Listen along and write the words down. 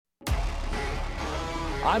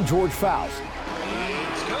I'm George Faust.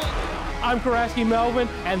 I'm Karaski, Melvin,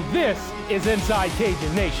 and this is Inside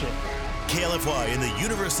Cajun Nation. KLFY and the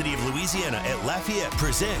University of Louisiana at Lafayette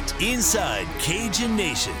present Inside Cajun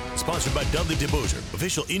Nation, sponsored by Dudley DeBosier,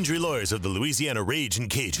 official injury lawyers of the Louisiana Ragin'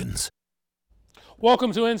 Cajuns.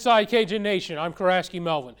 Welcome to Inside Cajun Nation. I'm Karaski,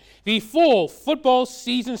 Melvin. The full football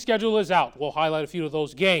season schedule is out. We'll highlight a few of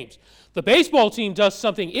those games. The baseball team does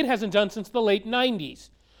something it hasn't done since the late 90s.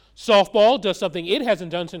 Softball does something it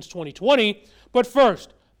hasn't done since 2020. But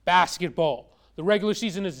first, basketball. The regular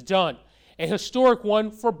season is done. A historic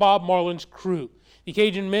one for Bob Marlin's crew. The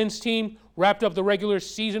Cajun men's team wrapped up the regular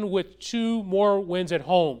season with 2 more wins at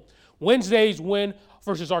home. Wednesday's win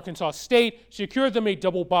versus Arkansas State secured them a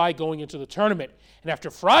double bye going into the tournament. And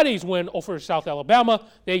after Friday's win over South Alabama,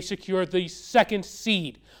 they secured the 2nd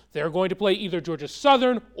seed. They're going to play either Georgia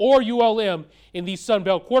Southern or ULM in the Sun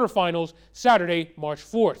Belt quarterfinals Saturday, March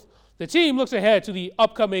 4th. The team looks ahead to the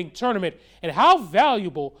upcoming tournament and how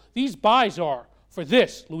valuable these byes are for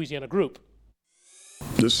this Louisiana group.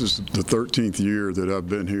 This is the 13th year that I've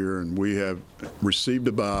been here, and we have received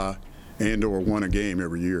a bye and or won a game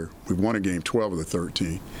every year. We've won a game 12 of the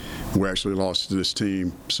 13. We actually lost to this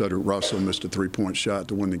team. Cedric Russell missed a 3-point shot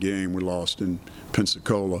to win the game. We lost in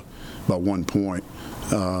Pensacola by 1 point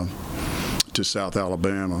to South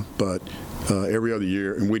Alabama. But every other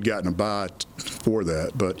year, and we'd gotten a bye for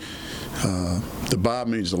that, but the bye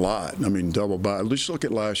means a lot. I mean, double bye. Let's look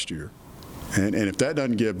at last year. And if that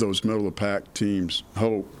doesn't give those middle-of-the-pack teams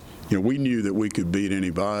hope, you know, we knew that we could beat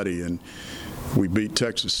anybody, and we beat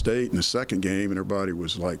Texas State in the second game, and everybody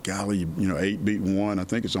was like, golly, you know, 8 beating 1. I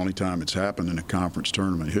think it's the only time it's happened in a conference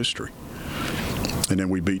tournament history. And then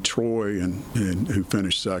we beat Troy, and who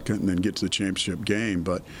finished second, and then get to the championship game.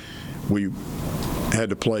 But we had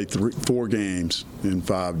to play 4 games in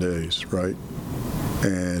 5 days, right?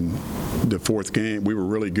 And the 4th game, we were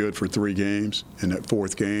really good for 3 games. And that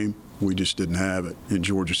 4th game, we just didn't have it. And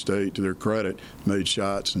Georgia State, to their credit, made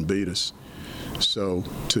shots and beat us. So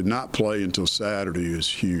to not play until Saturday is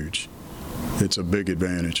huge. It's a big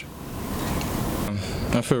advantage.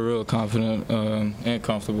 I feel real confident and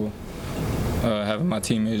comfortable. Having my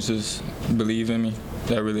teammates just believe in me,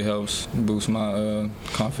 that really helps boost my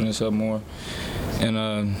confidence up more.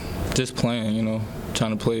 And just playing, you know,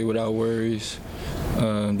 trying to play without worries,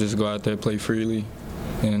 just go out there, play freely,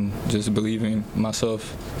 and just believing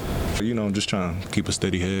myself. You know, just trying to keep a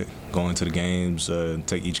steady head, go into the games,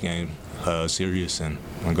 take each game serious, and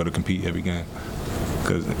go to compete every game.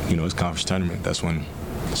 Because, you know, it's conference tournament. That's when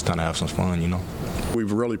it's time to have some fun, you know.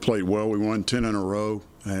 We've really played well. We won 10 in a row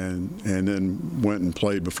and then went and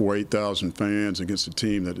played before 8,000 fans against a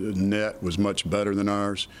team that net was much better than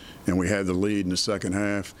ours, and we had the lead in the second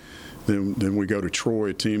half. Then we go to Troy,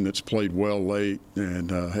 a team that's played well late and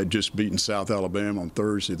had just beaten South Alabama on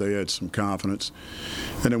Thursday. They had some confidence.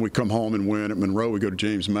 And then we come home and win at Monroe. We go to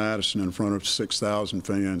James Madison in front of 6,000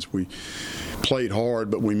 fans. We played hard,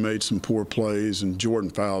 but we made some poor plays, and Jordan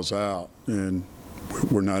fouls out. And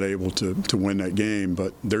we're not able to win that game,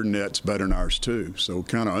 but their net's better than ours too. So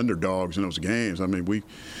kind of underdogs in those games. I mean,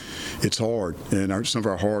 it's hard, and some of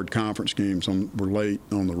our hard conference games were late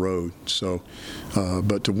on the road. So,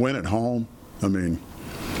 but to win at home, I mean,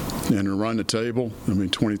 and to run the table, I mean,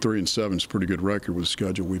 23-7 is a pretty good record with the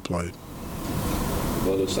schedule we played.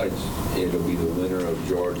 Well, it looks like it'll be the winner of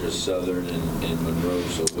Georgia Southern and Monroe.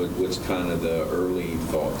 So what's kind of the early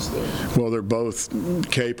thoughts there? Well, they're both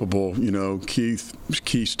capable. You know,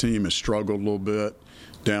 Keith's team has struggled a little bit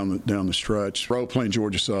down the stretch. Monroe playing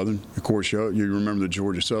Georgia Southern. Of course, you remember the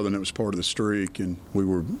Georgia Southern. It was part of the streak, and we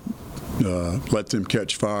were let them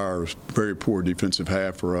catch fire. It was a very poor defensive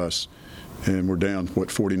half for us, and we're down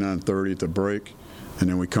 49-30 at the break, and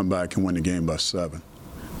then we come back and win the game by 7.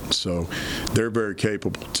 So they're very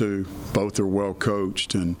capable too. Both are well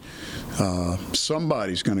coached, and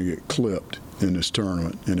somebody's going to get clipped in this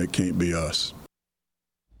tournament, and it can't be us.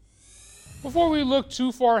 Before we look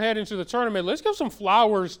too far ahead into the tournament, let's give some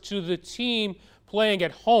flowers to the team playing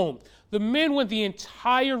at home. The men went the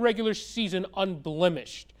entire regular season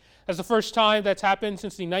unblemished. That's the first time that's happened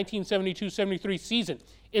since the 1972-73 season.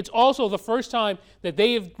 It's also the first time that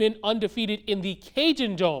they have been undefeated in the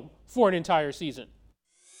Cajundome for an entire season.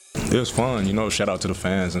 It was fun, you know. Shout out to the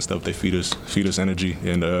fans and stuff. They feed us energy,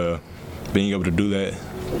 and being able to do that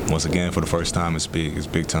once again for the first time is big. It's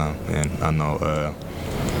big time, and I know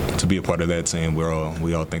to be a part of that team,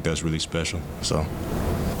 we all think that's really special. So.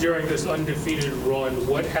 During this undefeated run,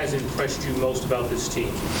 what has impressed you most about this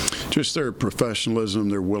team? Just their professionalism,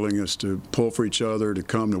 their willingness to pull for each other, to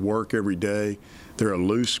come to work every day. They're a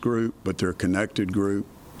loose group, but they're a connected group.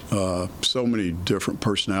 So many different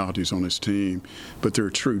personalities on this team, but they're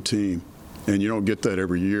a true team. And you don't get that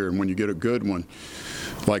every year. And when you get a good one,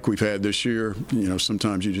 like we've had this year,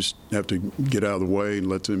 sometimes you just have to get out of the way and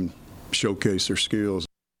let them showcase their skills.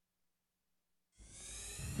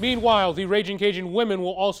 Meanwhile, the Raging Cajun women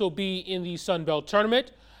will also be in the Sun Belt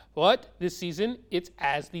tournament, but this season it's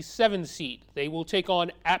as the 7th seed. They will take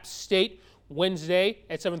on App State Wednesday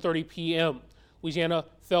at 7:30 p.m. Louisiana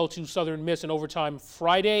fell to Southern Miss in overtime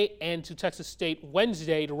Friday and to Texas State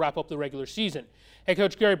Wednesday to wrap up the regular season. Head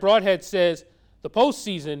coach Gary Broadhead says the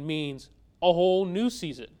postseason means a whole new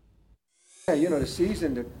season. Yeah, the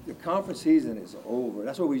season, the conference season is over.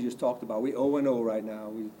 That's what we just talked about. We 0-0 right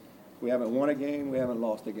now. We haven't won a game. We haven't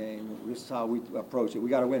lost a game. This is how we approach it. We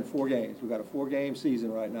got to win 4 games. We got a 4-game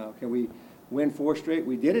season right now. Can we win 4 straight?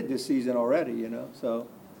 We did it this season already, So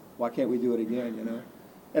why can't we do it again,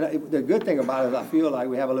 And the good thing about it is I feel like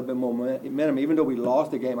we have a little bit more momentum. Even though we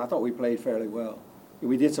lost the game, I thought we played fairly well.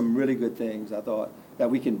 We did some really good things, I thought, that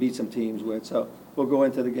we can beat some teams with. So we'll go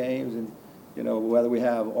into the games and, whether we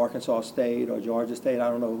have Arkansas State or Georgia State, I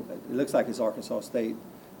don't know. It looks like it's Arkansas State,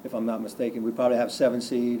 if I'm not mistaken. We probably have 7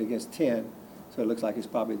 seed against 10, so it looks like it's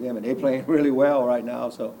probably them. And they're playing really well right now,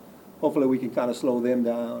 so hopefully we can kind of slow them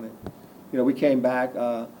down. And, we came back.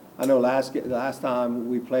 I know last time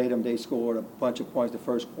we played them, they scored a bunch of points the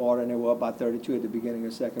first quarter, and they were up by 32 at the beginning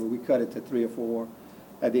of the second. But we cut it to 3 or 4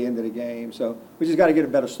 at the end of the game. So we just got to get a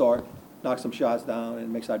better start, knock some shots down,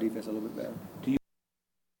 and makes our defense a little bit better.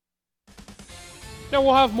 Now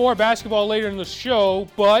we'll have more basketball later in the show,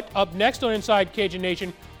 but up next on Inside Cajun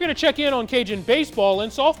Nation, we're going to check in on Cajun baseball and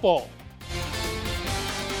softball.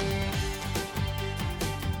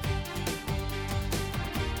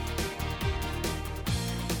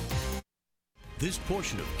 This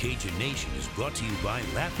portion of Cajun Nation is brought to you by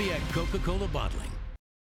Lafayette Coca-Cola Bottling.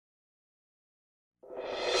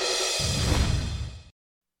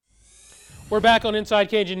 We're back on Inside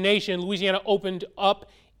Cajun Nation. Louisiana opened up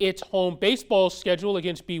its home baseball schedule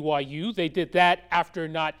against BYU. They did that after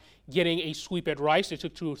not getting a sweep at Rice. They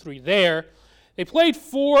took 2 or 3 there. They played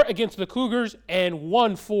 4 against the Cougars and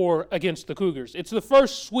won 4 against the Cougars. It's the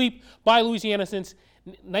first sweep by Louisiana since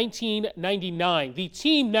 1999. The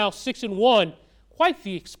team now 6-1. Quite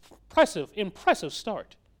the impressive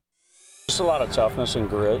start. Just a lot of toughness and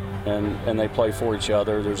grit, and they play for each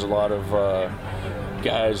other. There's a lot of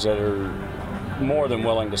guys that are more than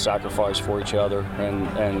willing to sacrifice for each other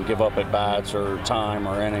and give up at bats or time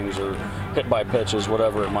or innings or hit by pitches,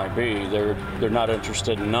 whatever it might be. They're not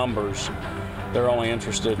interested in numbers. They're only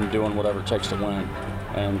interested in doing whatever it takes to win.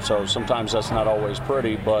 And so sometimes that's not always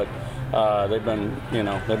pretty, but they've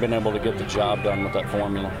been able to get the job done with that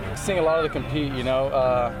formula. Seeing a lot of the compete,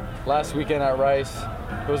 last weekend at Rice,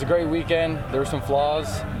 it was a great weekend. There were some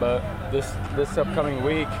flaws, but this upcoming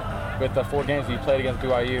week, with the 4 games we played against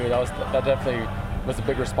BYU, that definitely was a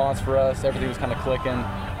big response for us. Everything was kind of clicking,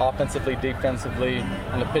 offensively, defensively.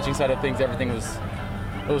 On the pitching side of things, everything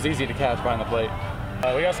was easy to catch behind the plate.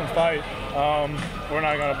 We got some fight. We're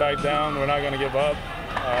not going to back down. We're not going to give up.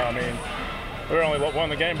 We only won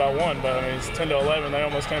the game by 1, but it's 10-11. They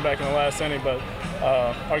almost came back in the last inning, but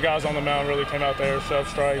our guys on the mound really came out there, shoved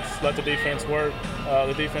strikes, let the defense work.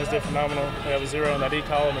 The defense did phenomenal. They have a 0 in that E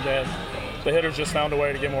column, and then the hitters just found a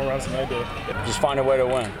way to get more runs than they did. Just find a way to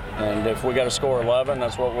win. And if we got to score 11,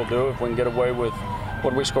 that's what we'll do. If we can get away with,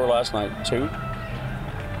 what did we score last night, 2?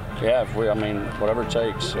 Yeah, whatever it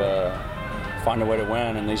takes, find a way to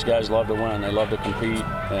win. And these guys love to win. They love to compete.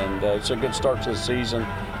 And it's a good start to the season.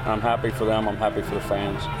 I'm happy for them. I'm happy for the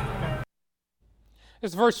fans.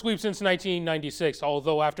 It's the first sweep since 1996,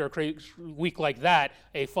 although after a crazy week like that,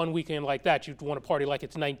 a fun weekend like that, you'd want to party like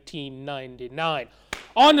it's 1999.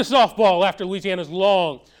 On to softball after Louisiana's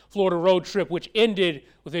long Florida road trip, which ended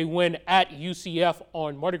with a win at UCF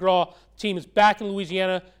on Mardi Gras. The team is back in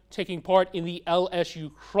Louisiana, taking part in the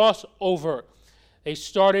LSU crossover. They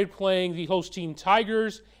started playing the host team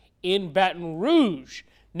Tigers in Baton Rouge.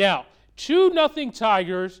 Now, 2-0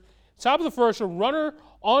 Tigers. Top of the first, a runner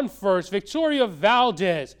on first, Victoria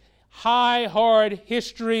Valdez. High, hard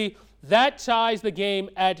history. That ties the game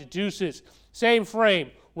at deuces. Same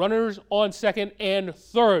frame. Runners on second and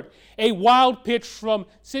third. A wild pitch from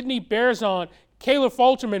Sydney Bearzon. Kayla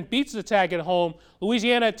Falterman beats the tag at home.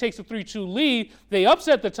 Louisiana takes a 3-2 lead. They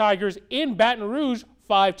upset the Tigers in Baton Rouge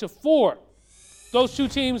 5-4. Those two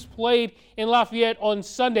teams played in Lafayette on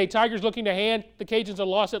Sunday. Tigers looking to hand the Cajuns a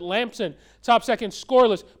loss at Lamson. Top second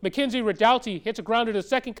scoreless. Mackenzie Redouty hits a grounder to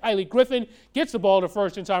second. Kylie Griffin gets the ball to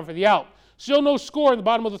first in time for the out. Still no score in the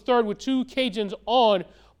bottom of the third with 2 Cajuns on.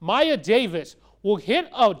 Maya Davis will hit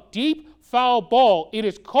a deep foul ball. It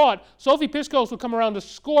is caught. Sophie Piscos will come around to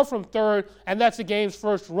score from third, and that's the game's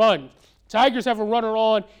first run. Tigers have a runner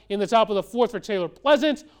on in the top of the fourth for Taylor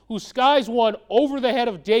Pleasant, who skies one over the head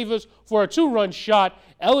of Davis for a 2-run shot.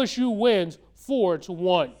 LSU wins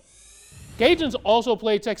 4-1. Cajuns also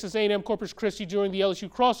played Texas A&M Corpus Christi during the LSU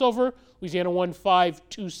crossover. Louisiana won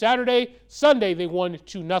 5-2 Saturday. Sunday, they won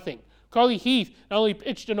 2-0. Carly Heath not only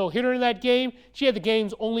pitched a no-hitter in that game, she had the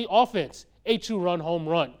game's only offense, a 2-run home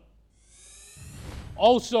run.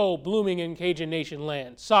 Also blooming in Cajun Nation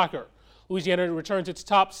land, soccer. Louisiana returns its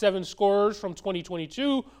top 7 scorers from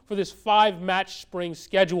 2022 for this 5-match spring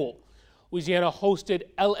schedule. Louisiana hosted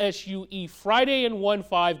LSUE Friday and won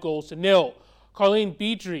 5-0. Carlene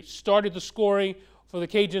Beatrice started the scoring for the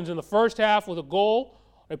Cajuns in the first half with a goal,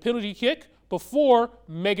 a penalty kick, before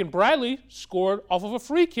Megan Bradley scored off of a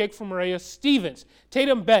free kick from Maria Stevens.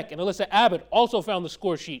 Tatum Beck and Alyssa Abbott also found the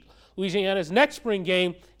score sheet. Louisiana's next spring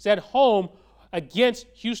game is at home against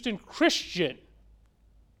Houston Christian.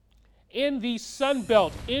 In the Sun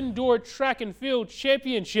Belt Indoor Track and Field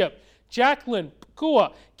Championship, Jacqueline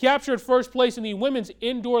Pekua captured first place in the women's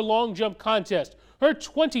indoor long jump contest. Her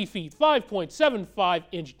 20 feet,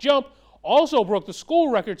 5.75-inch jump also broke the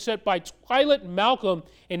school record set by Twilit Malcolm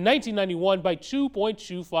in 1991 by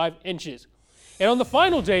 2.25 inches. And on the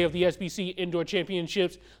final day of the SBC Indoor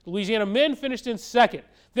Championships, the Louisiana men finished in second,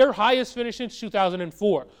 their highest finish since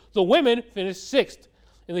 2004. The women finished sixth.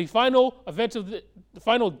 In the final event of the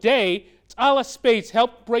final day, Tala Spates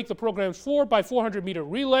helped break the program's 4x400-meter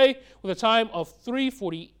relay with a time of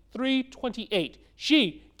 3:43.28.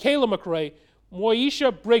 She, Kayla McRae,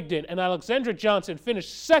 Moesha Brigden, and Alexandra Johnson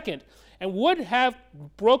finished second and would have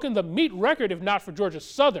broken the meet record if not for Georgia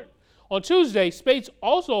Southern. On Tuesday, Spates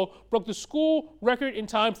also broke the school record in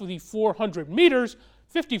time for the 400 meters,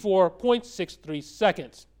 54.63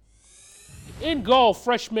 seconds. In golf,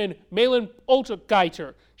 freshman Malin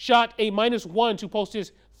Otergeiter shot a -1 to post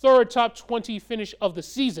his third top 20 finish of the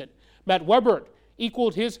season. Matt Weber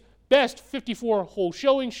equaled his best 54-hole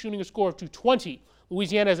showing, shooting a score of 220.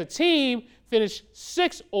 Louisiana as a team finished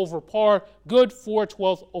 6 over par, good for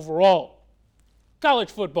 12th overall. College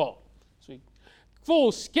football.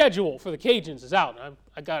 Full schedule for the Cajuns is out.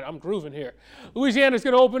 I'm grooving here. Louisiana is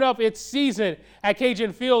going to open up its season at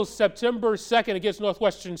Cajun Field September 2nd against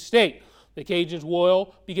Northwestern State. The Cajuns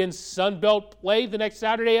will begin Sun Belt play the next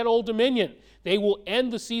Saturday at Old Dominion. They will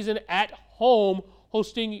end the season at home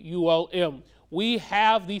hosting ULM. We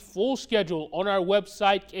have the full schedule on our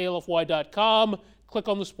website, klfy.com. Click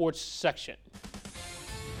on the sports section.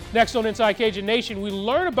 Next on Inside Cajun Nation, we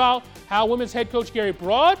learn about how women's head coach Gary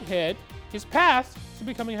Broadhead, his path to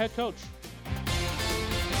becoming a head coach.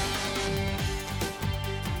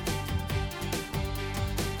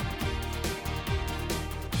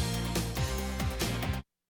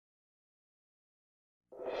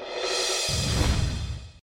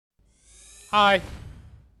 Hi,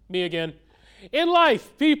 me again. In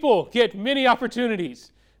life, people get many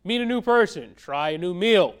opportunities. Meet a new person, try a new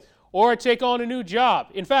meal, or take on a new job.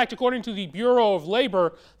 In fact, according to the Bureau of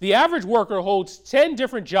Labor, the average worker holds 10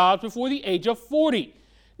 different jobs before the age of 40.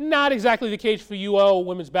 Not exactly the case for UL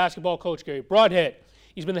women's basketball coach Gary Broadhead.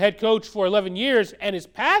 He's been the head coach for 11 years, and his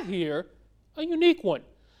path here, a unique one.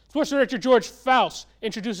 Sports Director George Faust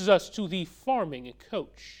introduces us to the farming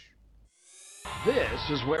coach. This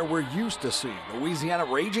is where we're used to seeing Louisiana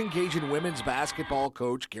Raging Cajun women's basketball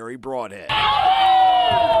coach Gary Broadhead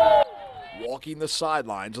walking the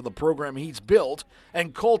sidelines of the program he's built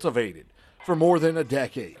and cultivated for more than a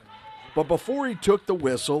decade. But before he took the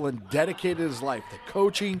whistle and dedicated his life to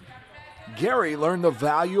coaching, Gary learned the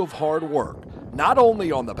value of hard work, not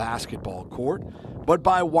only on the basketball court, but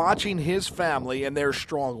by watching his family and their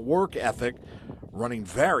strong work ethic running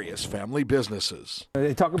various family businesses.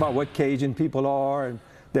 They talk about what Cajun people are, and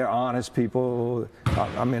they're honest people.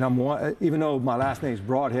 I mean, even though my last name's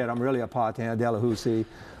Broadhead, I'm really a Partan Delahousie.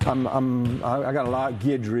 I got a lot of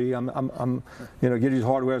Guidry. Guidry's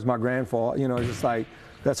Hardware is my grandfather. It's just like,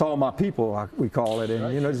 that's all my people, we call it. And,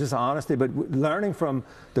 it's just honesty. But learning from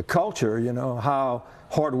the culture, how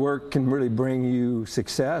hard work can really bring you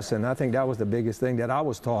success. And I think that was the biggest thing that I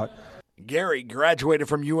was taught. Gary graduated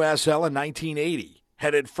from USL in 1980,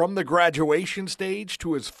 headed from the graduation stage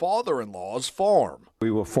to his father-in-law's farm.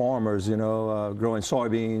 We were farmers, growing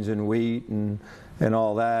soybeans and wheat and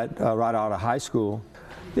all that right out of high school.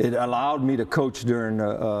 It allowed me to coach during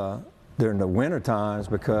the winter times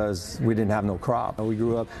because we didn't have no crop. We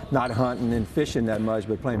grew up not hunting and fishing that much,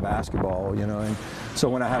 but playing basketball, and so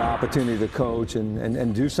when I had an opportunity to coach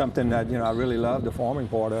and do something that, I really loved, the farming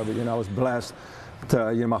part of it, I was blessed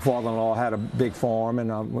my father-in-law had a big farm,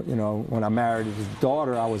 and when I married his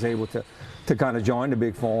daughter, I was able to kind of join the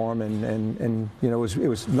big farm, and it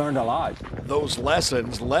was learned a lot. Those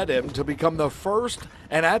lessons led him to become the first,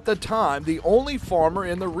 and at the time, the only farmer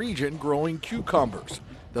in the region growing cucumbers.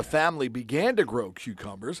 The family began to grow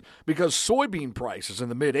cucumbers because soybean prices in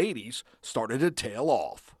the mid-'80s started to tail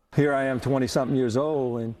off. Here I am, 20-something years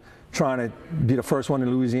old, and trying to be the first one in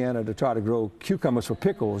Louisiana to try to grow cucumbers for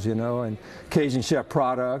pickles, and Cajun Chef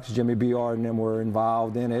products. Jimmy B. R. and them were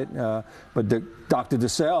involved in it. But Dr.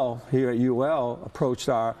 DeSalle here at UL approached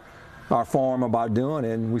our farm about doing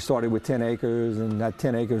it, and we started with 10 acres, and that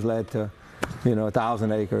 10 acres led to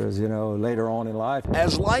 1,000 acres, later on in life.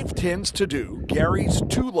 As life tends to do, Gary's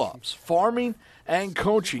two loves, farming and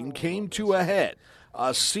coaching, came to a head.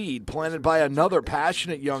 A seed planted by another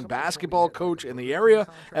passionate young basketball coach in the area,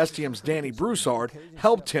 STM's Danny Broussard,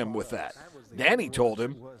 helped him with that. Danny told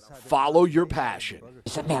him, follow your passion. He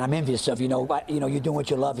said, man, I'm envious of you, you're doing what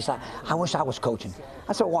you love. He said, I wish I was coaching.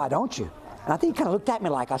 I said, why don't you? And I think he kind of looked at me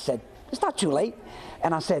like, I said, it's not too late.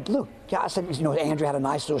 And I said, look, Andrew had a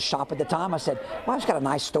nice little shop at the time. I said, well, he's got a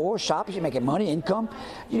nice store, shop, he's making money, income.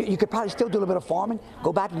 You could probably still do a little bit of farming,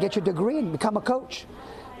 go back and get your degree and become a coach.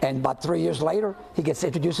 And about 3 years later, he gets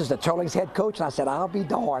introduced as the Turling's head coach, and I said, I'll be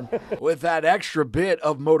darned. With that extra bit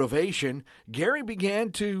of motivation, Gary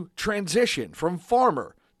began to transition from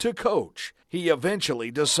farmer to coach. He eventually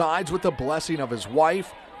decides, with the blessing of his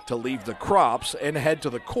wife, to leave the crops and head to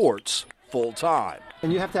the courts full time.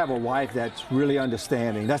 And you have to have a wife that's really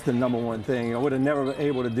understanding. That's the number one thing. I would have never been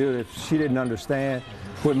able to do it if she didn't understand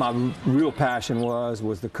what my real passion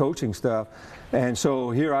was the coaching stuff. And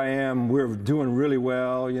so here I am, we're doing really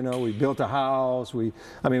well, we built a house, we're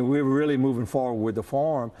really moving forward with the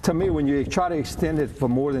farm. To me, when you try to extend it for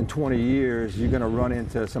more than 20 years, you're gonna run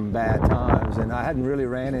into some bad times, and I hadn't really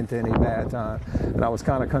ran into any bad times, and I was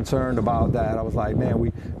kind of concerned about that. I was like, man,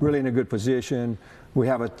 we really in a good position. We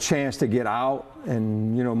have a chance to get out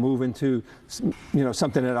and, move into,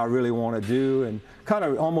 something that I really want to do, and kind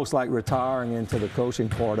of almost like retiring into the coaching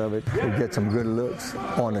part of it to get some good looks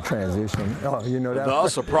on the transition.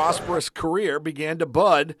 Thus, a prosperous career began to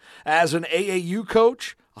bud as an AAU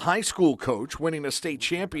coach, a high school coach, winning a state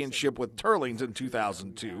championship with Turlings in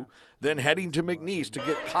 2002, then heading to McNeese to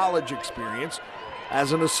get college experience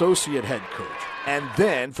as an associate head coach. And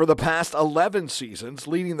then, for the past 11 seasons,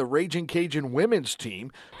 leading the Raging Cajun women's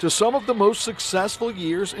team to some of the most successful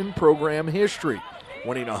years in program history,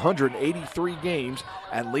 winning 183 games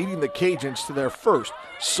and leading the Cajuns to their first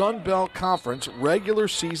Sun Belt Conference regular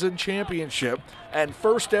season championship and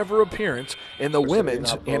first ever appearance in the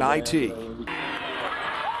women's NIT.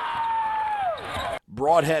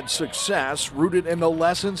 Broadhead's success rooted in the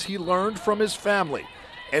lessons he learned from his family.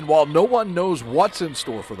 And while no one knows what's in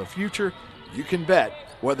store for the future, you can bet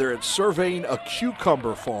whether it's surveying a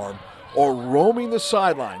cucumber farm or roaming the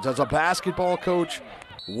sidelines as a basketball coach,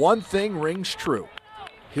 one thing rings true.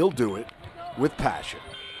 He'll do it with passion.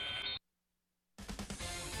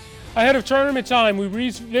 Ahead of tournament time, we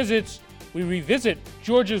revisit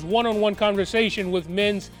Georgia's one-on-one conversation with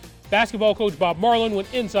men's basketball coach Bob Marlin when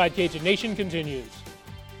Inside Cajun Nation continues.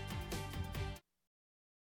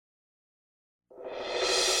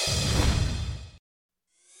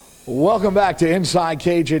 Welcome back to Inside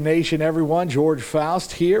Cajun Nation, everyone. George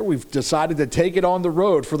Faust here. We've decided to take it on the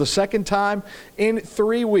road for the second time in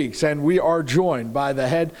 3 weeks, and we are joined by the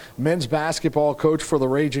head men's basketball coach for the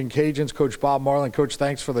Raging Cajuns, Coach Bob Marlin. Coach,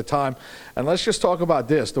 thanks for the time. And let's just talk about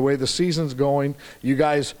this, the way the season's going. You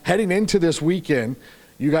guys, heading into this weekend,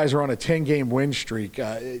 you guys are on a 10-game win streak.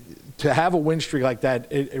 To have a win streak like that,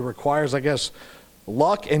 it requires, I guess,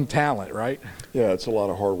 luck and talent, right? Yeah, it's a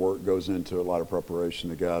lot of hard work goes into a lot of preparation.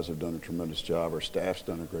 The guys have done a tremendous job. Our staff's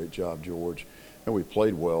done a great job, George. And we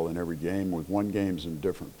played well in every game. We've won games in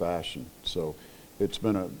different fashion. So it's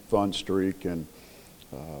been a fun streak, and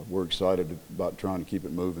we're excited about trying to keep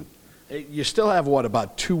it moving. You still have,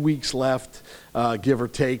 about 2 weeks left, give or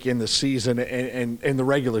take, in the season and in the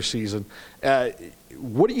regular season.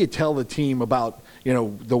 What do you tell the team about,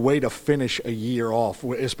 the way to finish a year off,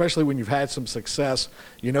 especially when you've had some success?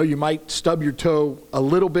 You might stub your toe a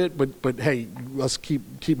little bit, but hey, let's keep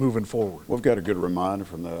moving forward. We've got a good reminder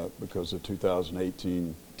from that because the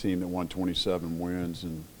 2018 team that won 27 wins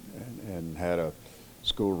and had a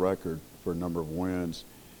school record for a number of wins,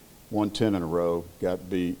 won 10 in a row, got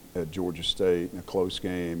beat at Georgia State in a close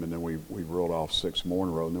game, and then we rolled off 6 more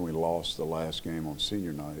in a row, and then we lost the last game on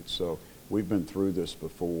senior night. So we've been through this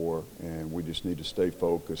before, and we just need to stay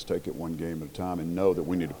focused, take it one game at a time, and know that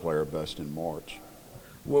we need to play our best in March.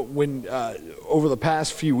 When over the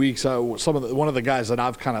past few weeks, one of the guys that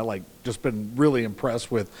I've kind of like just been really impressed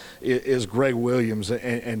with is Greg Williams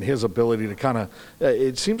and his ability to kind of.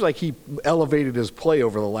 It seems like he elevated his play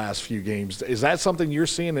over the last few games. Is that something you're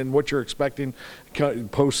seeing and what you're expecting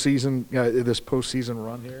postseason, this postseason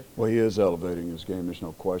run here? Well, he is elevating his game. There's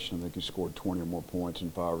no question. I think he scored 20 or more points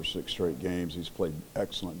in 5 or 6 straight games. He's played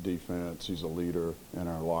excellent defense. He's a leader in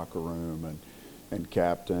our locker room and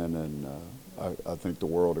captain, and I think the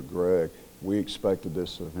world of Greg. We expected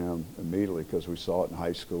this of him immediately because we saw it in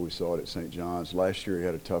high school. We saw it at St. John's. Last year he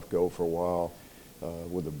had a tough go for a while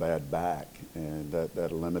with a bad back, and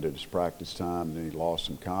that limited his practice time, and then he lost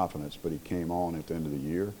some confidence, but he came on at the end of the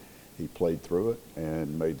year. He played through it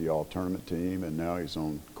and made the all-tournament team, and now he's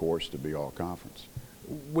on course to be all-conference.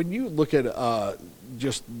 When you look at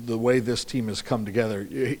just the way this team has come together,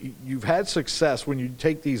 you've had success when you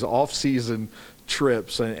take these off-season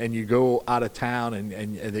trips and you go out of town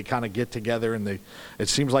and they kind of get together, and it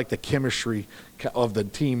seems like the chemistry of the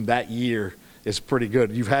team that year is pretty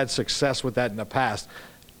good. You've had success with that in the past.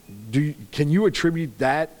 Can you attribute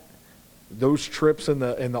those trips in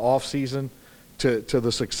the off-season to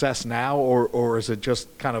the success now, or is it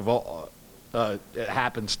just kind of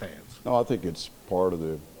happenstance? No, I think it's part of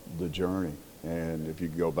the journey. And if you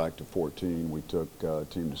go back to 2014, we took a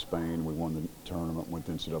team to Spain. We won the tournament, went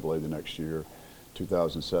to NCAA the next year.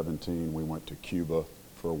 2017, we went to Cuba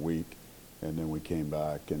for a week, and then we came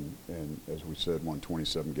back and as we said, won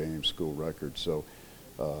 27 games, school record. So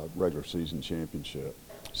regular season championship.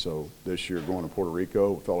 So this year going to Puerto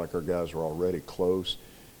Rico, it felt like our guys were already close.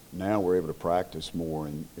 Now we're able to practice more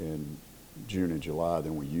in June and July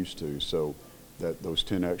than we used to. So that those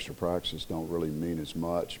 10 extra practices don't really mean as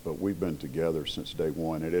much, but we've been together since day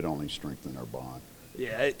one, and it only strengthened our bond.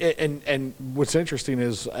 Yeah, and what's interesting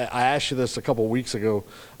is I asked you this a couple of weeks ago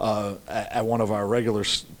at one of our regular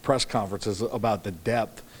press conferences about the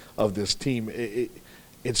depth of this team.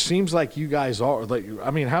 It seems like you guys are, like,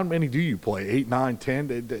 I mean, how many do you play? 8, 9,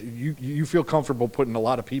 10? You feel comfortable putting a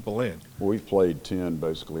lot of people in? Well, we've played 10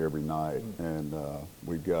 basically every night, and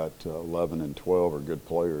we've got 11 and 12 are good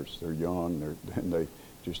players. They're young, and they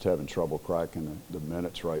just having trouble cracking the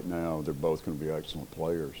minutes right now. They're both going to be excellent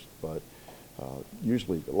players, but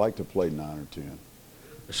usually I like to play 9 or 10.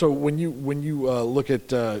 So when you look at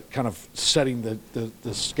kind of setting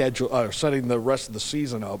the schedule, setting the rest of the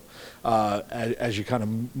season up as you kind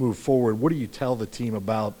of move forward, what do you tell the team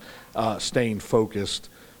about staying focused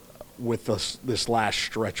with this last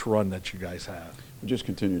stretch run that you guys have? Just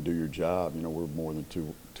continue to do your job. You know, we're more than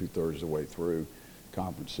two-thirds of the way through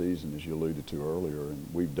conference season, as you alluded to earlier, and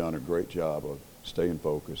we've done a great job of staying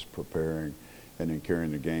focused, preparing, and then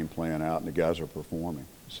carrying the game plan out, and the guys are performing.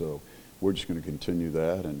 So we're just going to continue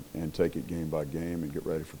that and take it game by game and get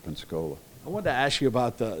ready for Pensacola. I wanted to ask you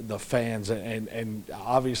about the fans and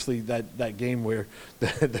obviously that game where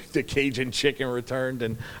the Cajun chicken returned,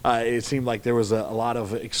 and it seemed like there was a lot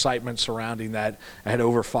of excitement surrounding that. I had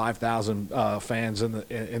over 5,000 fans in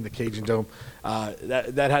the Cajundome.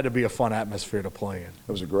 That had to be a fun atmosphere to play in.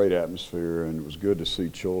 It was a great atmosphere, and it was good to see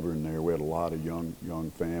children there. We had a lot of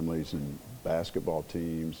young families and basketball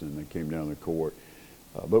teams, and they came down the court.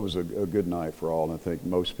 But it was a good night for all, and I think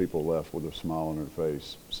most people left with a smile on their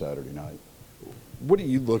face Saturday night. What do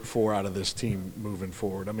you look for out of this team moving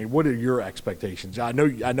forward? I mean, what are your expectations? I know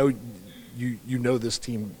you know this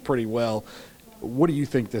team pretty well. What do you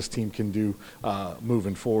think this team can do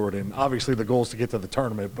moving forward? And obviously the goal is to get to the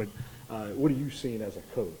tournament, but what are you seeing as a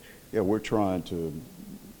coach? Yeah, we're trying to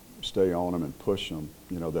stay on them and push them,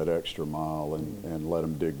 you know, that extra mile and let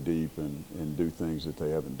them dig deep and do things that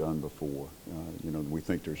they haven't done before. You know, we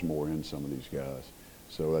think there's more in some of these guys.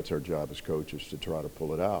 So that's our job as coaches, to try to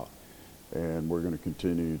pull it out. And we're going to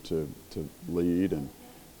continue to lead and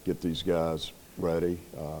get these guys ready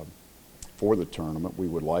for the tournament. We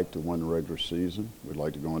would like to win the regular season. We'd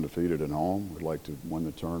like to go undefeated at home. We'd like to win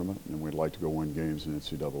the tournament, and we'd like to go win games in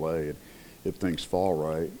NCAA. And if things fall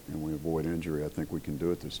right and we avoid injury, I think we can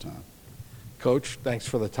do it this time. Coach, thanks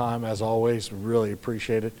for the time, as always. We really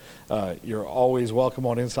appreciate it. You're always welcome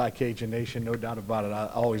on Inside Cajun Nation, no doubt about it. I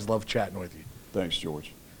always love chatting with you. Thanks,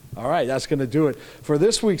 George. All right, that's going to do it for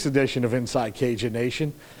this week's edition of Inside Cajun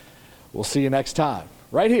Nation. We'll see you next time,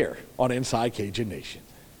 right here on Inside Cajun Nation.